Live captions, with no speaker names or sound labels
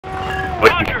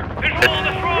Roger! Visual on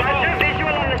the stronghold!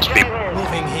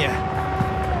 Moving here.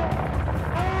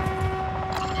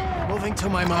 Moving to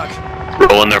my mark.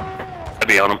 Rolling there.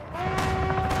 Heavy on him.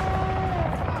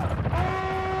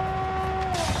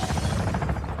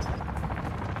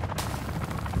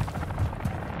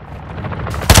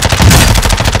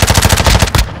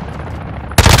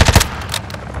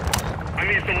 I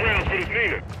need some rounds for this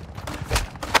Nina.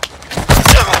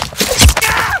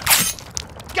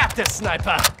 Got this,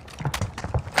 sniper!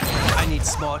 I need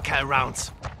small cal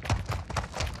rounds.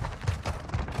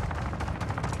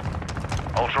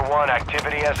 Ultra One,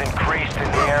 activity has increased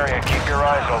in the area. Keep your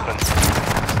eyes open.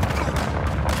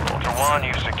 Ultra One,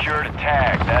 you've secured a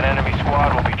tag. That enemy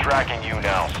squad will be tracking you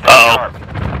now. Stay sharp.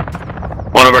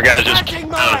 One of our guys just... Tracking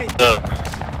mine! Advanced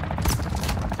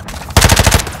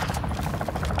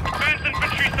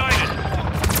infantry sighted.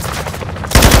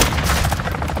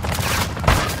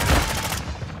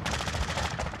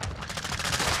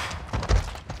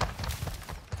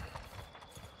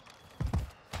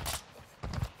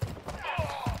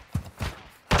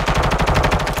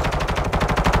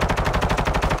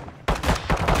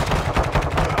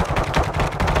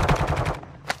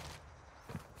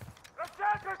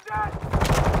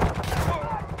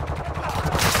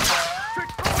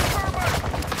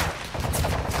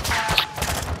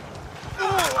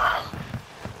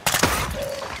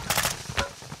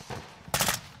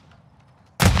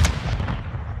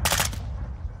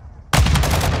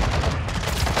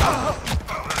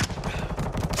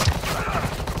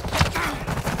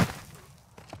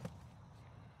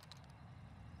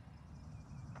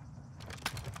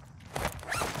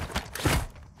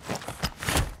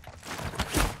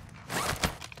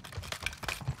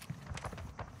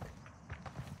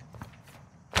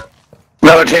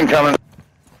 Another team coming.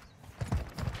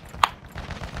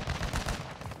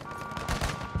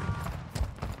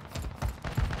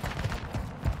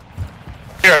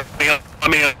 Here,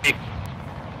 let me.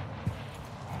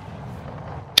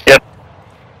 Yep.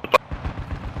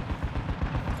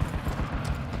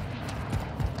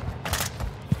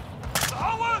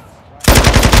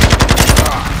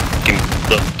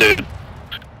 Look, dude.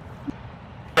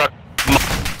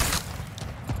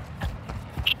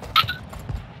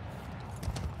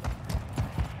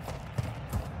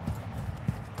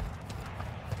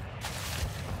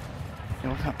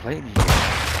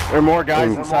 There are more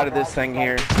guys inside of this thing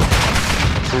here.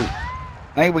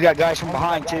 I think we got guys from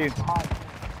behind too.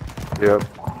 Yep.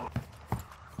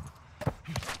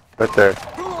 Right there.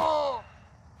 Oh,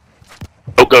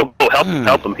 go,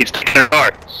 help him. He's taking it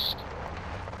hard.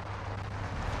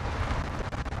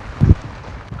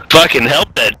 Fucking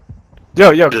help that.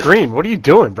 Yo, Green, what are you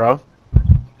doing, bro?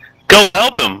 Go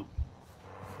help him.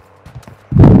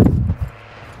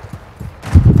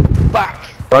 Back.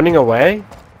 Running away?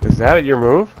 Is that your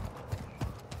move?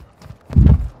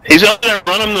 He's out there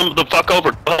running the fuck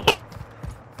over. Help him.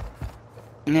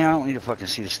 Yeah, I don't need to fucking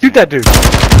see this. Shoot that dude.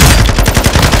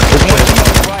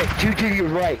 Right, two to your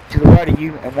right, to the right of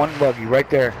you, and one above you, right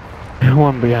there.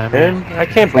 One behind me. Man, I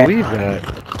can't believe that.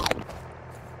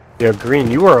 Yo,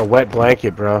 Green, you are a wet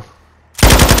blanket, bro.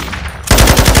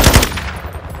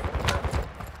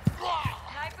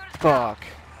 Fuck.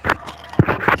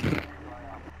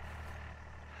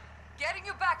 Getting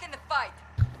you back in the fight.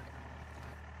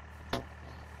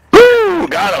 Woo!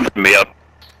 Got him. Me up.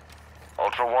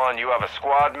 Ultra One, you have a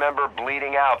squad member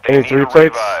bleeding out. They Any need three a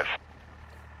plates? revive.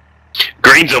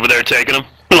 Green's over there taking him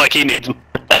like he needs him.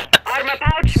 Armor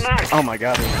pouch marked. Oh my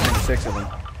god, there's 26 of them.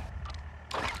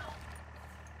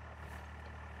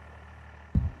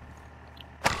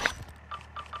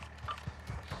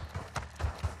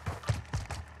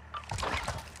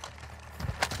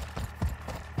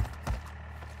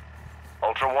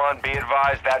 Ultra One, be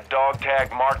advised that dog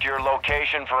tag marked your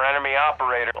location for enemy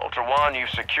operator. Ultra One, you've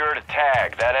secured a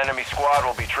tag. That enemy squad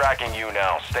will be tracking you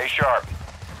now. Stay sharp.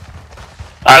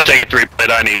 I'll take a 3-plate.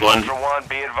 I need one. Ultra One,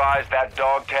 be advised that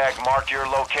dog tag marked your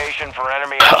location for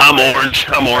enemy I'm operator. orange.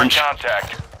 I'm orange.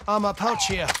 Contact. Armor pouch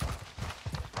here.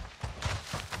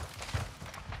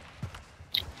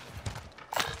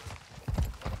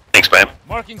 Thanks, man.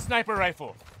 Marking sniper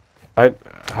rifle. I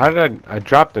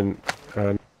dropped an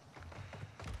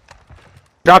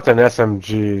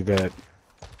SMG that.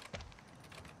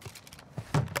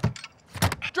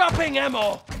 Dropping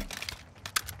ammo.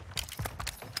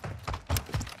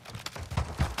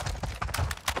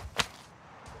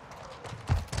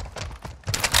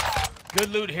 Good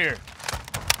loot here.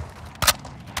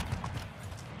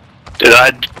 Dude, I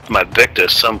had my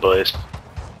Victus someplace.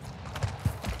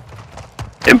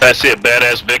 Anybody see a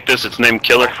badass Victus? It's named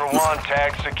Killer. Ultra One,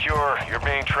 tag secure. You're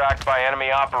being tracked by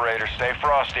enemy operator. Stay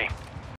frosty.